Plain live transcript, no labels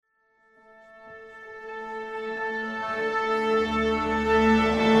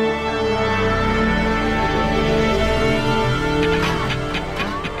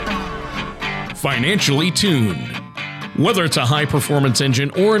Financially Tuned. Whether it's a high-performance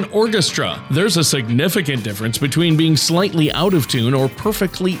engine or an orchestra, there's a significant difference between being slightly out of tune or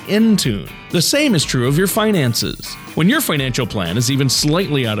perfectly in tune. The same is true of your finances. When your financial plan is even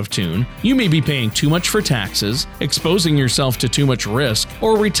slightly out of tune, you may be paying too much for taxes, exposing yourself to too much risk,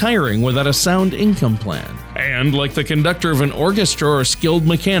 or retiring without a sound income plan. And like the conductor of an orchestra or skilled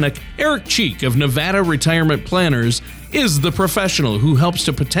mechanic, Eric Cheek of Nevada Retirement Planners is the professional who helps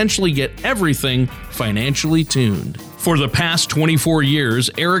to potentially get everything financially tuned. For the past 24 years,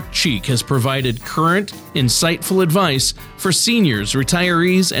 Eric Cheek has provided current, insightful advice for seniors,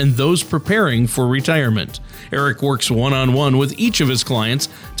 retirees, and those preparing for retirement. Eric works one-on-one with each of his clients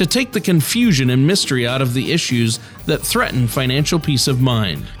to take the confusion and mystery out of the issues that threaten financial peace of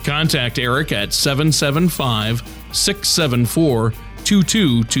mind. Contact Eric at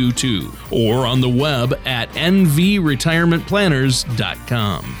 775-674-2222 or on the web at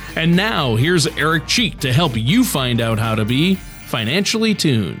nvretirementplanners.com. And now, here's Eric Cheek to help you find out how to be financially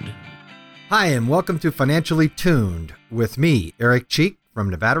tuned. Hi, and welcome to Financially Tuned with me, Eric Cheek from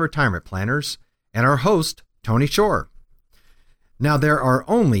Nevada Retirement Planners, and our host, Tony Shore. Now, there are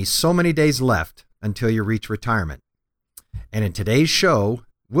only so many days left until you reach retirement. And in today's show,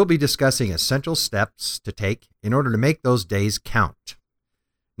 we'll be discussing essential steps to take in order to make those days count.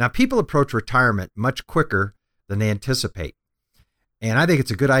 Now, people approach retirement much quicker than they anticipate. And I think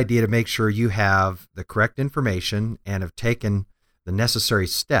it's a good idea to make sure you have the correct information and have taken the necessary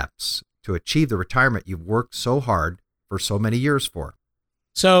steps to achieve the retirement you've worked so hard for so many years for.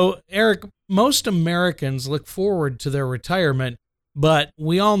 So, Eric, most Americans look forward to their retirement, but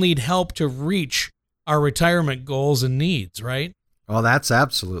we all need help to reach our retirement goals and needs, right? Well, that's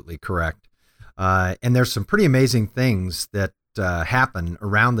absolutely correct. And there's some pretty amazing things that happen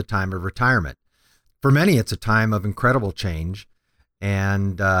around the time of retirement. For many, it's a time of incredible change.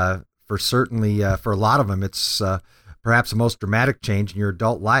 And for a lot of them, it's perhaps the most dramatic change in your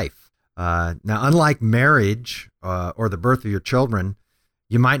adult life. Now, unlike marriage or the birth of your children,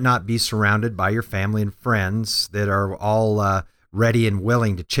 you might not be surrounded by your family and friends that are all ready and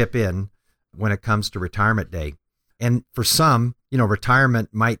willing to chip in when it comes to retirement day. And for some, retirement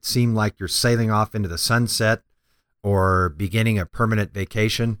might seem like you're sailing off into the sunset or beginning a permanent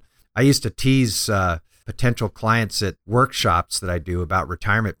vacation. I used to tease potential clients at workshops that I do about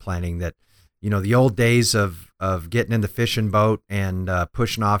retirement planning that, the old days of getting in the fishing boat and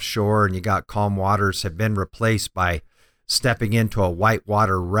pushing offshore and you got calm waters have been replaced by stepping into a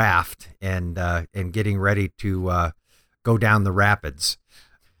whitewater raft and getting ready to go down the rapids.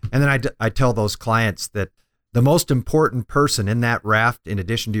 And then I tell those clients that the most important person in that raft, in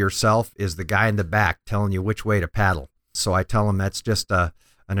addition to yourself, is the guy in the back telling you which way to paddle. So I tell them that's just an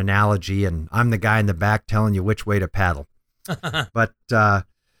analogy, and I'm the guy in the back telling you which way to paddle. But a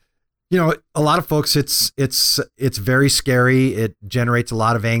lot of folks, it's very scary. It generates a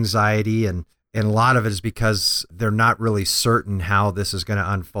lot of anxiety, and a lot of it is because they're not really certain how this is going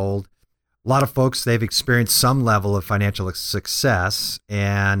to unfold. A lot of folks, they've experienced some level of financial success,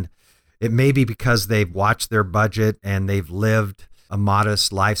 and it may be because they've watched their budget and they've lived a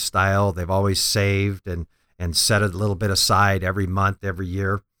modest lifestyle. They've always saved and set a little bit aside every month, every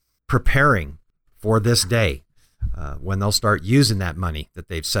year, preparing for this day when they'll start using that money that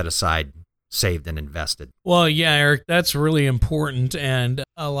they've set aside, saved, and invested. Well, yeah, Eric, that's really important. And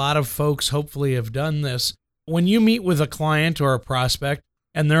a lot of folks hopefully have done this. When you meet with a client or a prospect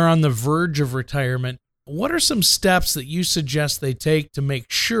and they're on the verge of retirement, what are some steps that you suggest they take to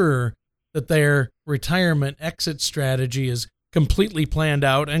make sure that their retirement exit strategy is completely planned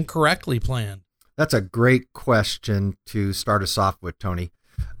out and correctly planned? That's a great question to start us off with, Tony.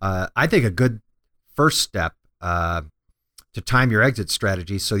 I think a good first step to time your exit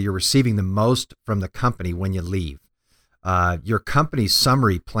strategy so you're receiving the most from the company when you leave. Your company's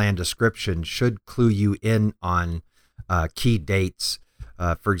summary plan description should clue you in on key dates.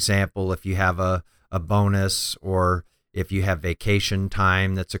 For example, if you have a bonus or if you have vacation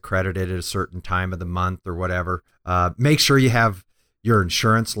time that's accredited at a certain time of the month or whatever, make sure you have your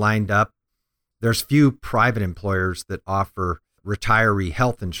insurance lined up. There's few private employers that offer retiree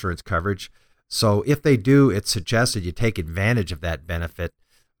health insurance coverage. So if they do, it's suggested you take advantage of that benefit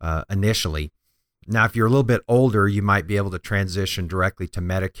initially. Now, if you're a little bit older, you might be able to transition directly to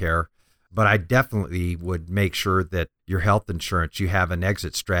Medicare, but I definitely would make sure that your health insurance, you have an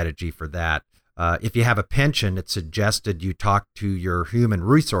exit strategy for that. If you have a pension, it's suggested you talk to your human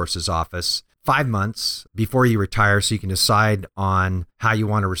resources office 5 months before you retire so you can decide on how you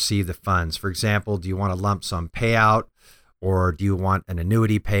want to receive the funds. For example, do you want a lump sum payout or do you want an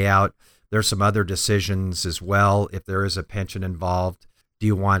annuity payout? There's some other decisions as well if there is a pension involved Do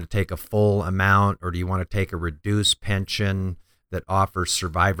you want to take a full amount, or do you want to take a reduced pension that offers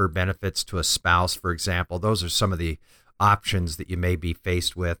survivor benefits to a spouse, for example? Those are some of the options that you may be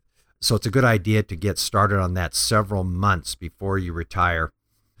faced with. So it's a good idea to get started on that several months before you retire.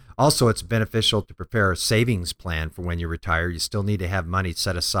 Also, it's beneficial to prepare a savings plan for when you retire. You still need to have money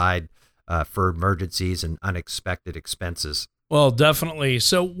set aside for emergencies and unexpected expenses. Well, definitely.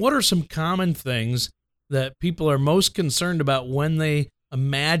 So what are some common things that people are most concerned about when they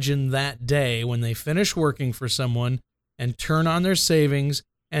imagine that day when they finish working for someone and turn on their savings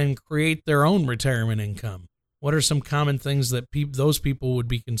and create their own retirement income? What are some common things that those people would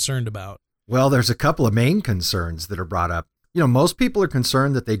be concerned about? Well, there's a couple of main concerns that are brought up. Most people are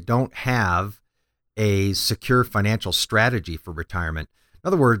concerned that they don't have a secure financial strategy for retirement. In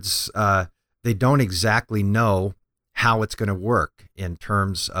other words, they don't exactly know how it's going to work in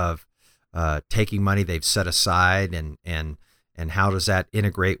terms of taking money they've set aside and how does that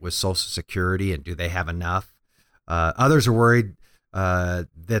integrate with Social Security, and do they have enough? Others are worried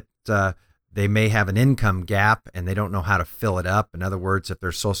that they may have an income gap and they don't know how to fill it up. In other words, if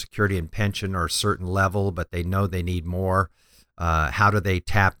their Social Security and pension are a certain level, but they know they need more, how do they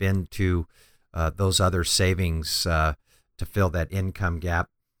tap into those other savings to fill that income gap?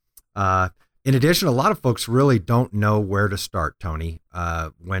 In addition, a lot of folks really don't know where to start, Tony,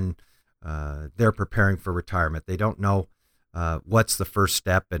 when they're preparing for retirement. They don't know what's the first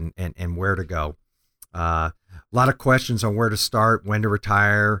step and where to go. A lot of questions on where to start, when to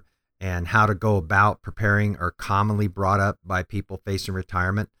retire, and how to go about preparing are commonly brought up by people facing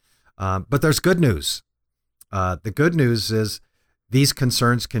retirement. But there's good news. The good news is these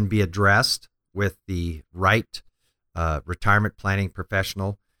concerns can be addressed with the right retirement planning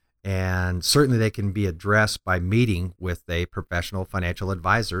professional, and certainly they can be addressed by meeting with a professional financial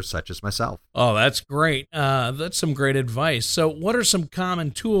advisor such as myself. Oh, that's great. That's some great advice. So what are some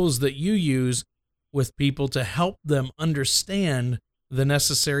common tools that you use with people to help them understand the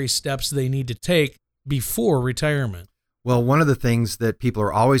necessary steps they need to take before retirement? Well, one of the things that people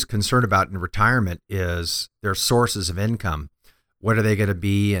are always concerned about in retirement is their sources of income. What are they going to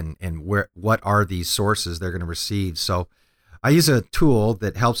be, and what are these sources they're going to receive? So I use a tool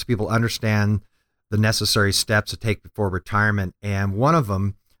that helps people understand the necessary steps to take before retirement. And one of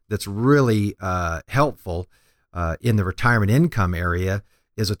them that's really helpful in the retirement income area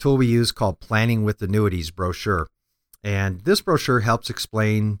is a tool we use called Planning with Annuities brochure. And this brochure helps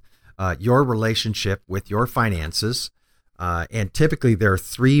explain your relationship with your finances. And typically there are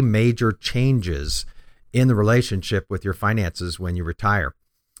three major changes in the relationship with your finances when you retire.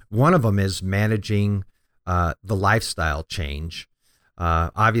 One of them is managing the lifestyle change.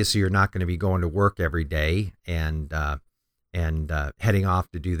 Obviously, you're not going to be going to work every day and heading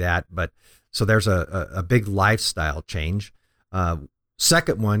off to do that. But so there's a big lifestyle change.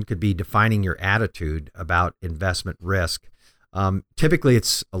 Second one could be defining your attitude about investment risk. Typically,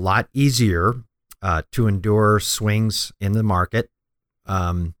 it's a lot easier to endure swings in the market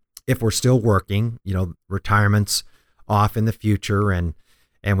if we're still working. Retirement's off in the future, and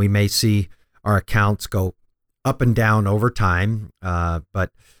we may see our accounts go up and down over time,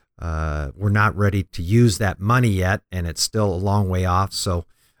 but we're not ready to use that money yet, and it's still a long way off. So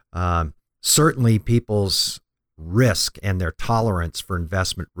certainly people's risk and their tolerance for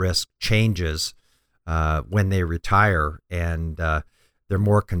investment risk changes when they retire, and they're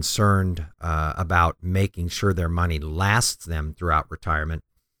more concerned about making sure their money lasts them throughout retirement.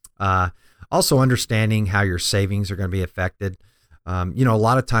 Also understanding how your savings are going to be affected. A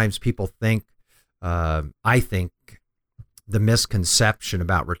lot of times people think, I think the misconception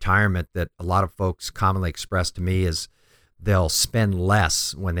about retirement that a lot of folks commonly express to me is they'll spend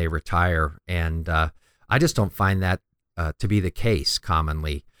less when they retire. And I just don't find that to be the case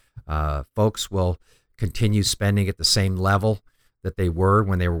commonly. Folks will continue spending at the same level that they were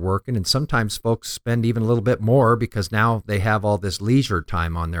when they were working. And sometimes folks spend even a little bit more because now they have all this leisure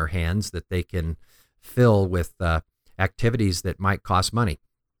time on their hands that they can fill with activities that might cost money.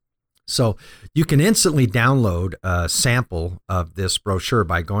 So you can instantly download a sample of this brochure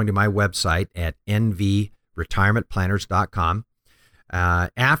by going to my website at nvretirementplanners.com.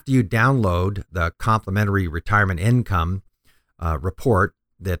 After you download the complimentary retirement income report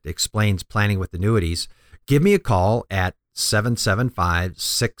that explains planning with annuities, give me a call at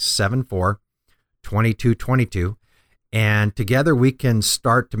 775-674-2222. And together we can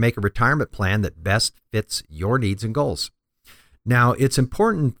start to make a retirement plan that best fits your needs and goals. Now, it's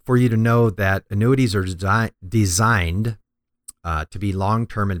important for you to know that annuities are designed to be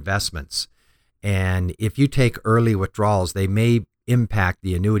long-term investments. And if you take early withdrawals, they may impact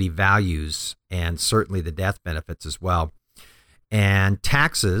the annuity values and certainly the death benefits as well. And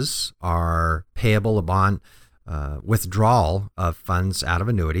taxes are payable upon withdrawal of funds out of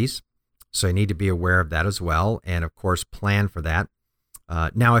annuities. So you need to be aware of that as well. And of course, plan for that.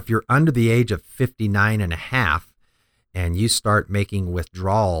 Now, if you're under the age of 59 and a half and you start making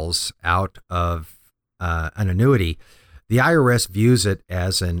withdrawals out of an annuity, the IRS views it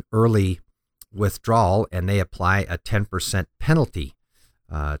as an early withdrawal and they apply a 10% penalty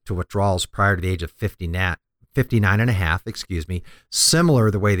to withdrawals prior to the age of 59 and a half, similar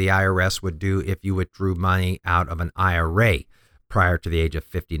to the way the IRS would do if you withdrew money out of an IRA prior to the age of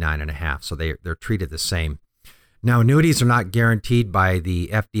 59 and a half. So they're treated the same. Now, annuities are not guaranteed by the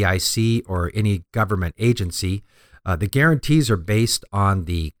FDIC or any government agency. The guarantees are based on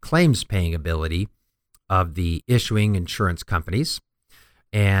the claims paying ability of the issuing insurance companies.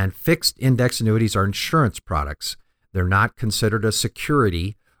 And fixed index annuities are insurance products. They're not considered a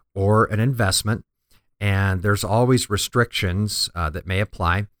security or an investment. And there's always restrictions that may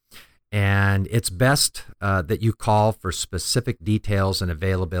apply. And it's best that you call for specific details and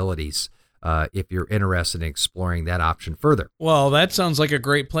availabilities if you're interested in exploring that option further. Well, that sounds like a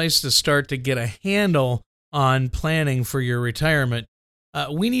great place to start to get a handle on planning for your retirement.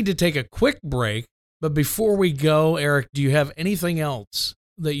 We need to take a quick break, but before we go, Eric, do you have anything else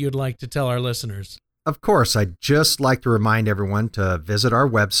that you'd like to tell our listeners? Of course, I'd just like to remind everyone to visit our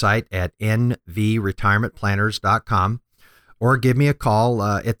website at nvretirementplanners.com or give me a call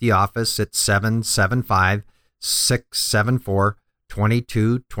at the office at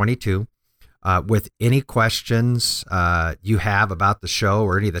 775-674-2222 with any questions you have about the show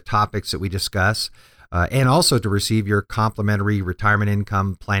or any of the topics that we discuss, and also to receive your complimentary retirement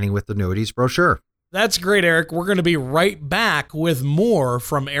income planning with annuities brochure. That's great, Eric. We're going to be right back with more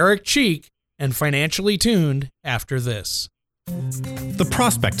from Eric Cheek and Financially Tuned after this. The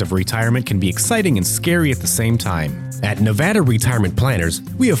prospect of retirement can be exciting and scary at the same time. At Nevada Retirement Planners,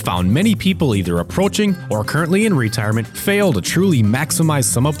 we have found many people either approaching or currently in retirement fail to truly maximize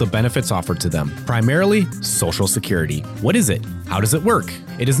some of the benefits offered to them, primarily Social Security. What is it? How does it work?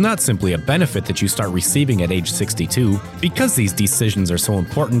 It is not simply a benefit that you start receiving at age 62. Because these decisions are so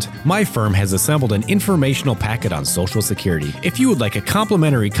important, my firm has assembled an informational packet on Social Security. If you would like a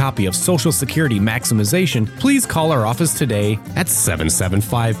complimentary copy of Social Security Maximization, please call our office today at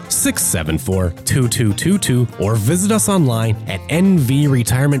 775-674-2222 or visit us online at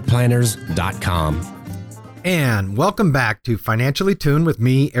nvretirementplanners.com. And welcome back to Financially Tuned with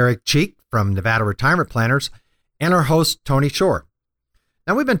me, Eric Cheek from Nevada Retirement Planners, and our host, Tony Shore.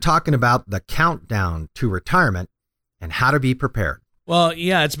 Now, we've been talking about the countdown to retirement and how to be prepared. Well,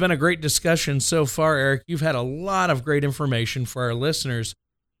 yeah, it's been a great discussion so far, Eric. You've had a lot of great information for our listeners.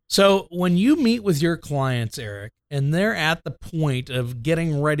 So when you meet with your clients, Eric, and they're at the point of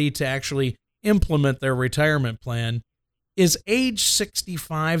getting ready to actually implement their retirement plan, is age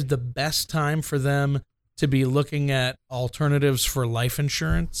 65 the best time for them to be looking at alternatives for life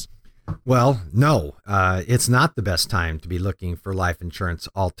insurance? Well, no, it's not the best time to be looking for life insurance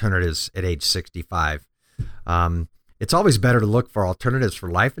alternatives at age 65. It's always better to look for alternatives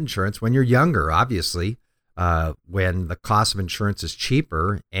for life insurance when you're younger, obviously, when the cost of insurance is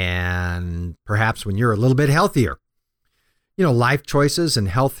cheaper and perhaps when you're a little bit healthier. You know, life choices and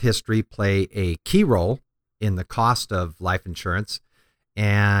health history play a key role in the cost of life insurance.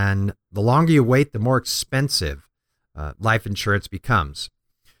 And the longer you wait, the more expensive life insurance becomes.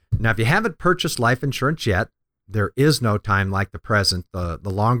 Now, if you haven't purchased life insurance yet, there is no time like the present. The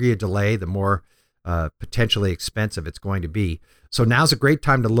longer you delay, the more potentially expensive it's going to be. So now's a great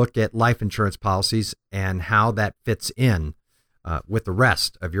time to look at life insurance policies and how that fits in with the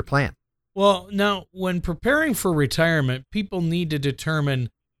rest of your plan. Well, now, when preparing for retirement, people need to determine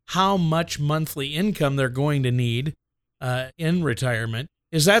how much monthly income they're going to need in retirement.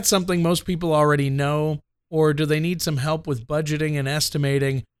 Is that something most people already know, or do they need some help with budgeting and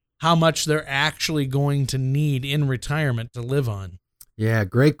estimating how much they're actually going to need in retirement to live on? Yeah,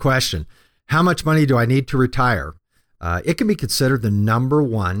 great question. How much money do I need to retire? It can be considered the number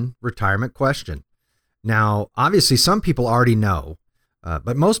one retirement question. Now, obviously, some people already know,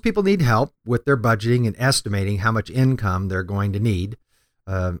 but most people need help with their budgeting and estimating how much income they're going to need.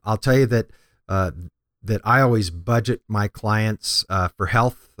 I'll tell you that I always budget my clients for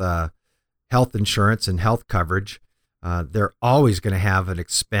health insurance and health coverage. They're always going to have an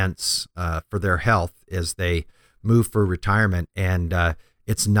expense for their health as they move for retirement, and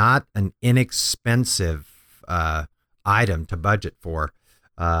it's not an inexpensive item to budget for.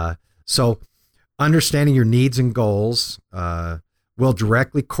 So understanding your needs and goals will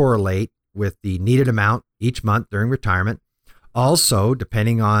directly correlate with the needed amount each month during retirement. Also,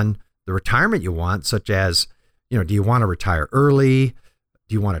 depending on the retirement you want, such as Do you want to retire early?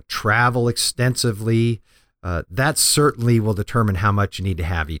 Do you want to travel extensively? That certainly will determine how much you need to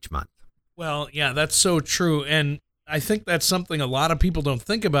have each month. Well, yeah, that's so true. And I think that's something a lot of people don't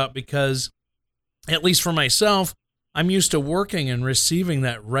think about because, at least for myself, I'm used to working and receiving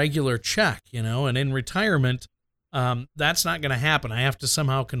that regular check, and in retirement, that's not going to happen. I have to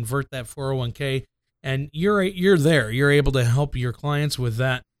somehow convert that 401k, and you're there. You're able to help your clients with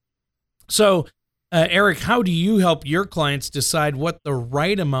that. So, Eric, how do you help your clients decide what the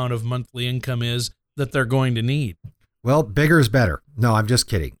right amount of monthly income is that they're going to need? Well, bigger is better. No, I'm just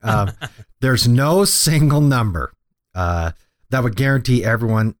kidding. There's no single number that would guarantee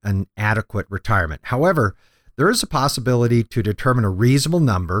everyone an adequate retirement. However, there is a possibility to determine a reasonable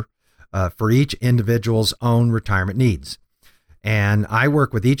number for each individual's own retirement needs. And I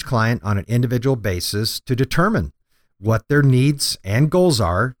work with each client on an individual basis to determine what their needs and goals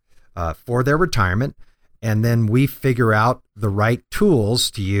are for their retirement. And then we figure out the right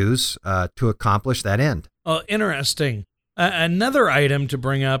tools to use to accomplish that end. Oh, interesting. Another item to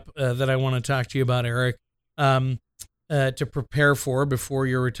bring up that I want to talk to you about, Eric, to prepare for before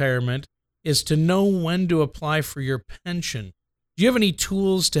your retirement is to know when to apply for your pension. Do you have any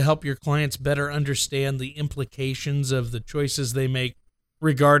tools to help your clients better understand the implications of the choices they make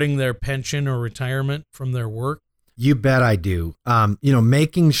regarding their pension or retirement from their work? You bet I do.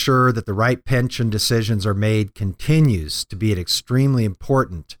 Making sure that the right pension decisions are made continues to be extremely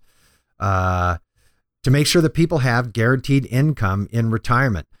important to make sure that people have guaranteed income in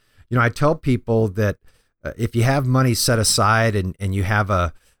retirement. I tell people that if you have money set aside and you have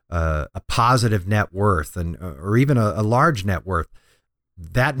a positive net worth or even a large net worth,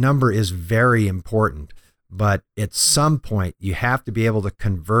 that number is very important. But at some point, you have to be able to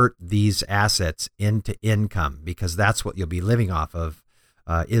convert these assets into income because that's what you'll be living off of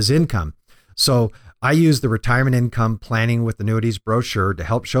is income. So I use the Retirement Income Planning with Annuities brochure to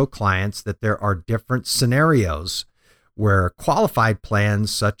help show clients that there are different scenarios where qualified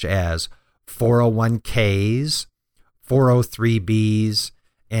plans such as 401ks, 403bs,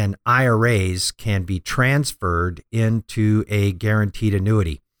 and IRAs can be transferred into a guaranteed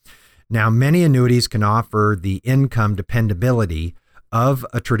annuity. Now, many annuities can offer the income dependability of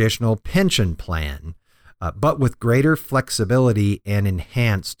a traditional pension plan, but with greater flexibility and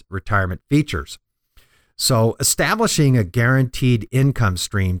enhanced retirement features. So, establishing a guaranteed income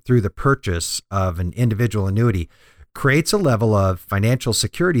stream through the purchase of an individual annuity creates a level of financial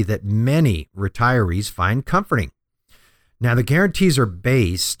security that many retirees find comforting. Now, the guarantees are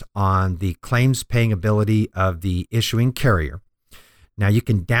based on the claims paying ability of the issuing carrier. Now, you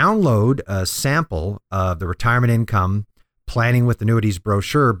can download a sample of the Retirement Income Planning with Annuities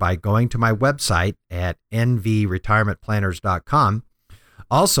brochure by going to my website at nvretirementplanners.com.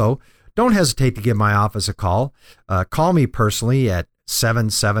 Also, don't hesitate to give my office a call. Call me personally at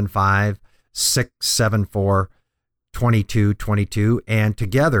 775-674-2222, and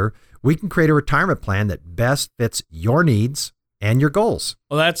together we can create a retirement plan that best fits your needs and your goals.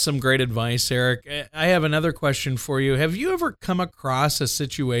 Well, that's some great advice, Eric. I have another question for you. Have you ever come across a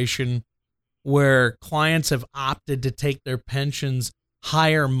situation where clients have opted to take their pension's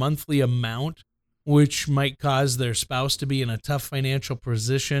higher monthly amount, which might cause their spouse to be in a tough financial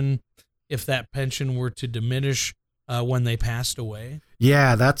position if that pension were to diminish when they passed away?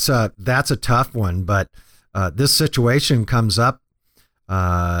 Yeah, that's a tough one, but this situation comes up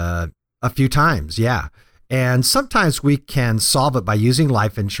a few times, yeah. And sometimes we can solve it by using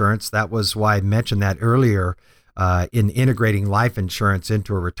life insurance. That was why I mentioned that earlier in integrating life insurance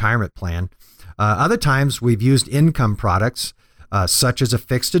into a retirement plan. Other times we've used income products such as a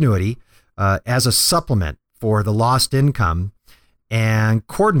fixed annuity as a supplement for the lost income and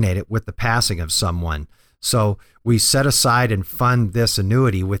coordinate it with the passing of someone. So we set aside and fund this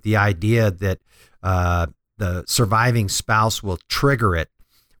annuity with the idea that the surviving spouse will trigger it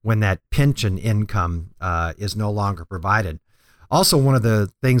when that pension income is no longer provided. Also, one of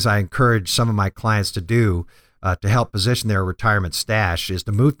the things I encourage some of my clients to do to help position their retirement stash is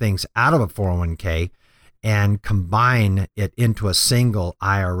to move things out of a 401k and combine it into a single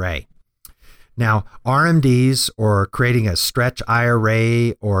IRA. Now, RMDs or creating a stretch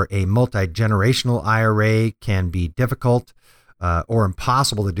IRA or a multi-generational IRA can be difficult or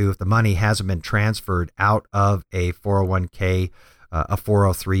impossible to do if the money hasn't been transferred out of a 401k, a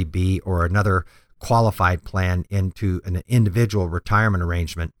 403b, or another qualified plan into an individual retirement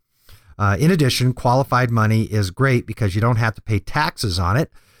arrangement. In addition, qualified money is great because you don't have to pay taxes on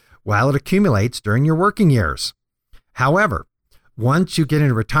it while it accumulates during your working years. However, once you get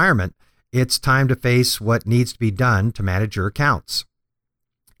into retirement, it's time to face what needs to be done to manage your accounts.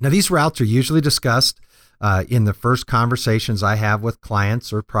 Now, these routes are usually discussed in the first conversations I have with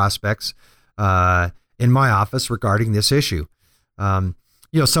clients or prospects in my office regarding this issue. Some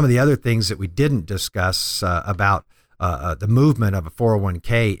of the other things that we didn't discuss about the movement of a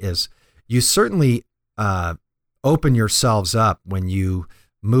 401k is you certainly open yourselves up when you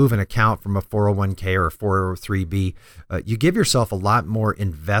move an account from a 401k or a 403b. You give yourself a lot more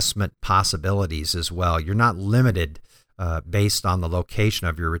investment possibilities as well. You're not limited based on the location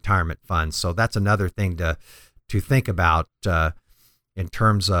of your retirement fund. So that's another thing to think about in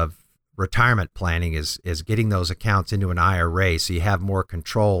terms of retirement planning is getting those accounts into an IRA so you have more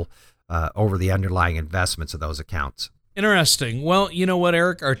control over the underlying investments of those accounts. Interesting. Well, you know what,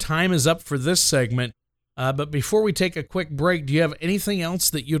 Eric? Our time is up for this segment. But before we take a quick break, do you have anything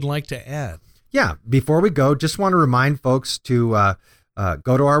else that you'd like to add? Yeah. Before we go, just want to remind folks to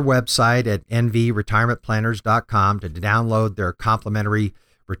go to our website at nvretirementplanners.com to download their complimentary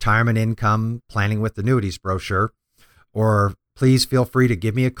retirement income planning with annuities brochure, or please feel free to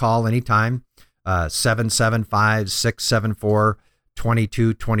give me a call anytime,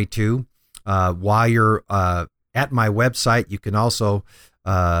 775-674-2222. While you're at my website, you can also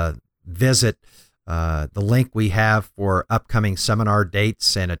visit the link we have for upcoming seminar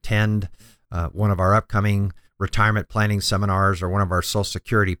dates and attend one of our upcoming retirement planning seminars or one of our Social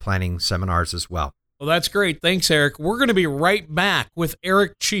Security planning seminars as well. Well, that's great. Thanks, Eric. We're going to be right back with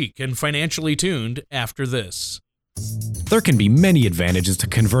Eric Cheek and Financially Tuned after this. There can be many advantages to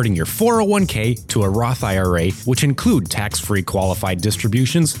converting your 401k to a Roth IRA, which include tax-free qualified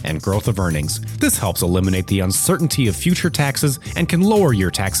distributions and growth of earnings. This helps eliminate the uncertainty of future taxes and can lower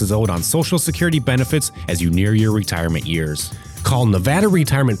your taxes owed on Social Security benefits as you near your retirement years. Call Nevada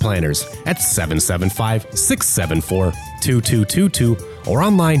Retirement Planners at 775-674-2222 or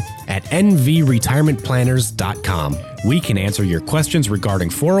online at nvretirementplanners.com. We can answer your questions regarding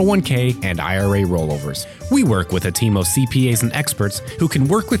 401k and IRA rollovers. We work with a team of CPAs and experts who can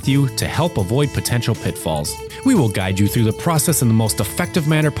work with you to help avoid potential pitfalls. We will guide you through the process in the most effective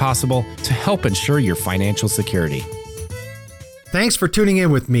manner possible to help ensure your financial security. Thanks for tuning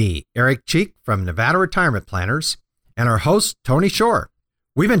in with me, Eric Cheek from Nevada Retirement Planners, and our host, Tony Shore.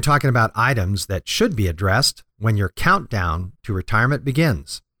 We've been talking about items that should be addressed when your countdown to retirement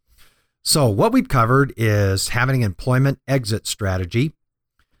begins. So what we've covered is having an employment exit strategy,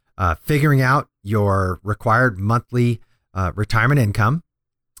 figuring out your required monthly retirement income,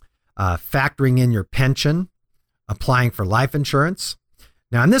 factoring in your pension, applying for life insurance.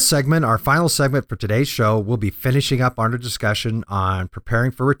 Now, in this segment, our final segment for today's show, we'll be finishing up our discussion on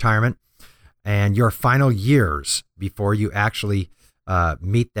preparing for retirement and your final years before you actually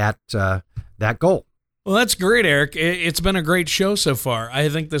meet that goal. Well, that's great, Eric. It's been a great show so far. I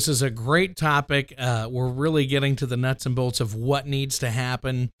think this is a great topic. We're really getting to the nuts and bolts of what needs to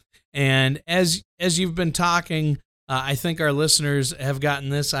happen. And as you've been talking, I think our listeners have gotten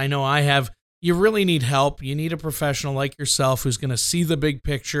this. I know I have. You really need help. You need a professional like yourself who's going to see the big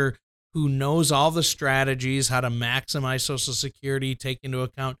picture, who knows all the strategies, how to maximize Social Security, take into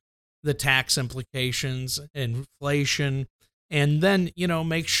account the tax implications, inflation, and then,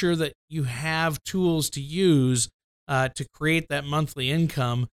 make sure that you have tools to use to create that monthly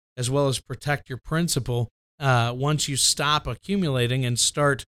income as well as protect your principal once you stop accumulating and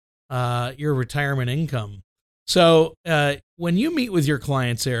start your retirement income. So when you meet with your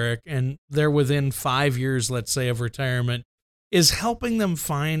clients, Eric, and they're within 5 years, let's say, of retirement, is helping them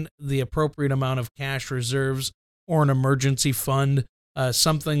find the appropriate amount of cash reserves or an emergency fund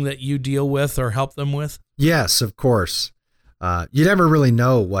something that you deal with or help them with? Yes, of course. You never really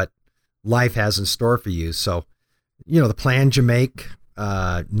know what life has in store for you. So, the plans you make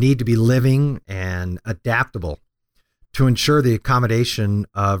need to be living and adaptable to ensure the accommodation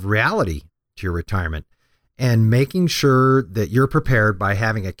of reality to your retirement, and making sure that you're prepared by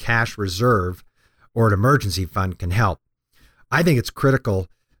having a cash reserve or an emergency fund can help. I think it's critical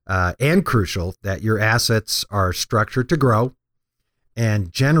and crucial that your assets are structured to grow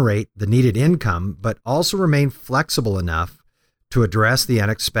and generate the needed income, but also remain flexible enough to address the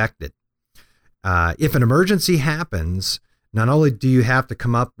unexpected. If an emergency happens, not only do you have to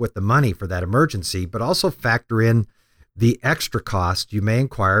come up with the money for that emergency, but also factor in the extra cost you may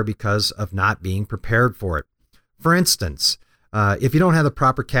incur because of not being prepared for it. For instance, if you don't have the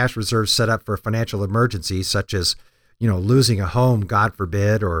proper cash reserves set up for a financial emergency, such as, losing a home, God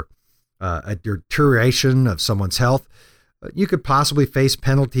forbid, or a deterioration of someone's health, you could possibly face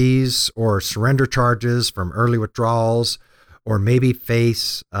penalties or surrender charges from early withdrawals, or maybe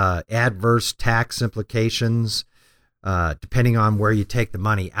face adverse tax implications, depending on where you take the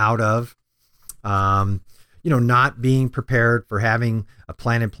money out of. Not being prepared for having a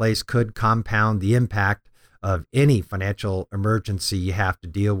plan in place could compound the impact of any financial emergency you have to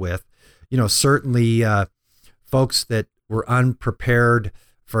deal with. Certainly folks that were unprepared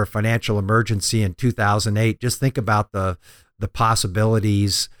for a financial emergency in 2008, just think about the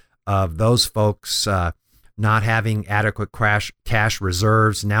possibilities of those folks not having adequate cash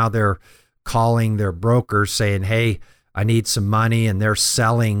reserves. Now they're calling their brokers saying, hey, I need some money, and they're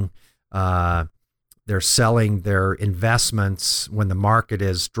selling their investments when the market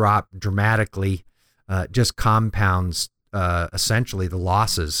has dropped dramatically. Just compounds essentially the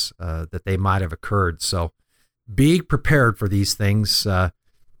losses that they might have occurred. So being prepared for these things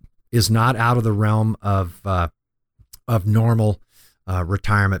is not out of the realm of normal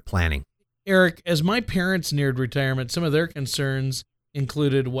retirement planning. Eric, as my parents neared retirement, some of their concerns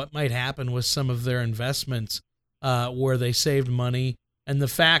included what might happen with some of their investments where they saved money, and the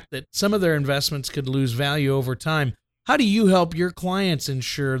fact that some of their investments could lose value over time. How do you help your clients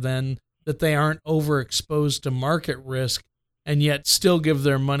ensure then that they aren't overexposed to market risk and yet still give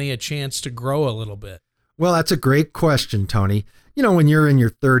their money a chance to grow a little bit? Well, that's a great question, Tony. When you're in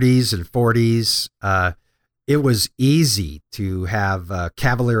your 30s and 40s, it was easy to have a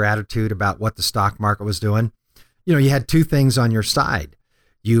cavalier attitude about what the stock market was doing. You had two things on your side.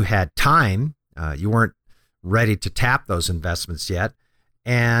 You had time. You weren't ready to tap those investments yet.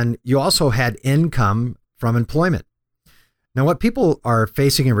 And you also had income from employment. Now, what people are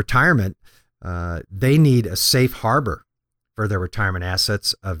facing in retirement, they need a safe harbor for their retirement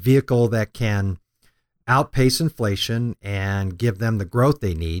assets, a vehicle that can outpace inflation and give them the growth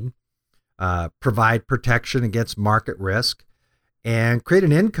they need, provide protection against market risk, and create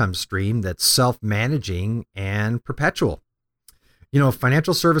an income stream that's self-managing and perpetual.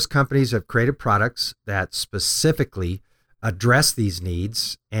 Financial service companies have created products that specifically address these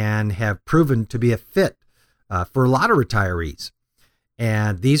needs and have proven to be a fit for a lot of retirees.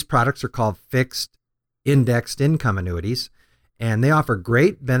 And these products are called fixed indexed income annuities, and they offer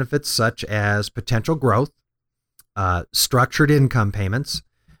great benefits such as potential growth, structured income payments,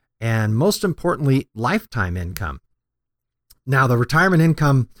 and most importantly, lifetime income. Now, the Retirement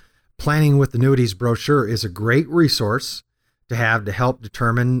Income Planning with Annuities brochure is a great resource to have to help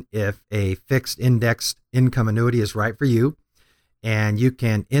determine if a fixed indexed income annuity is right for you. And you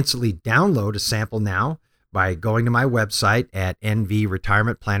can instantly download a sample now by going to my website at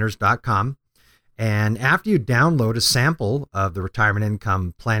nvretirementplanners.com. And after you download a sample of the Retirement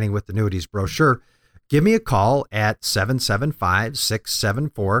Income Planning with Annuities brochure, give me a call at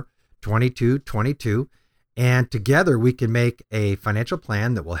 775-674-2222. And together we can make a financial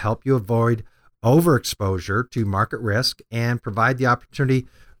plan that will help you avoid overexposure to market risk and provide the opportunity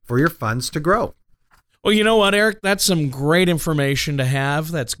for your funds to grow. Well, you know what, Eric? That's some great information to have.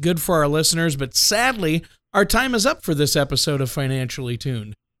 That's good for our listeners, but sadly, our time is up for this episode of Financially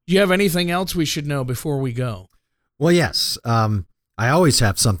Tuned. Do you have anything else we should know before we go? Well, yes. I always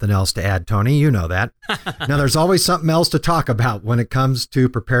have something else to add, Tony. You know that. Now, there's always something else to talk about when it comes to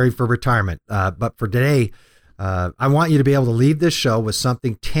preparing for retirement. But for today, I want you to be able to leave this show with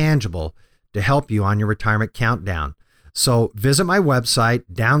something tangible to help you on your retirement countdown. So visit my website,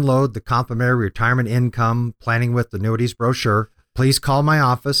 download the complimentary Retirement Income Planning with Annuities brochure. Please call my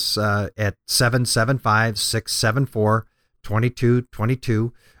office at 775-674-2222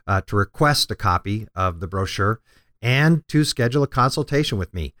 to request a copy of the brochure and to schedule a consultation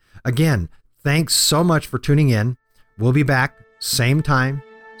with me. Again, thanks so much for tuning in. We'll be back same time,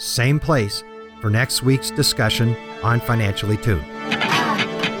 same place for next week's discussion on Financially Tuned.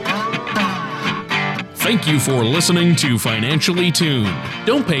 Thank you for listening to Financially Tuned.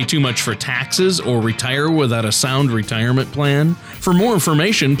 Don't pay too much for taxes or retire without a sound retirement plan. For more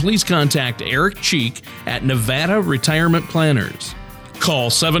information, please contact Eric Cheek at Nevada Retirement Planners. Call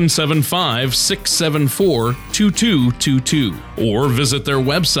 775-674-2222 or visit their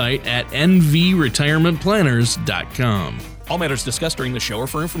website at nvretirementplanners.com. All matters discussed during the show are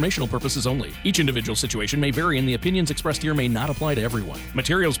for informational purposes only. Each individual situation may vary and the opinions expressed here may not apply to everyone.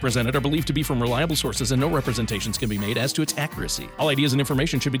 Materials presented are believed to be from reliable sources and no representations can be made as to its accuracy. All ideas and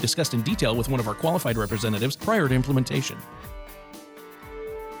information should be discussed in detail with one of our qualified representatives prior to implementation.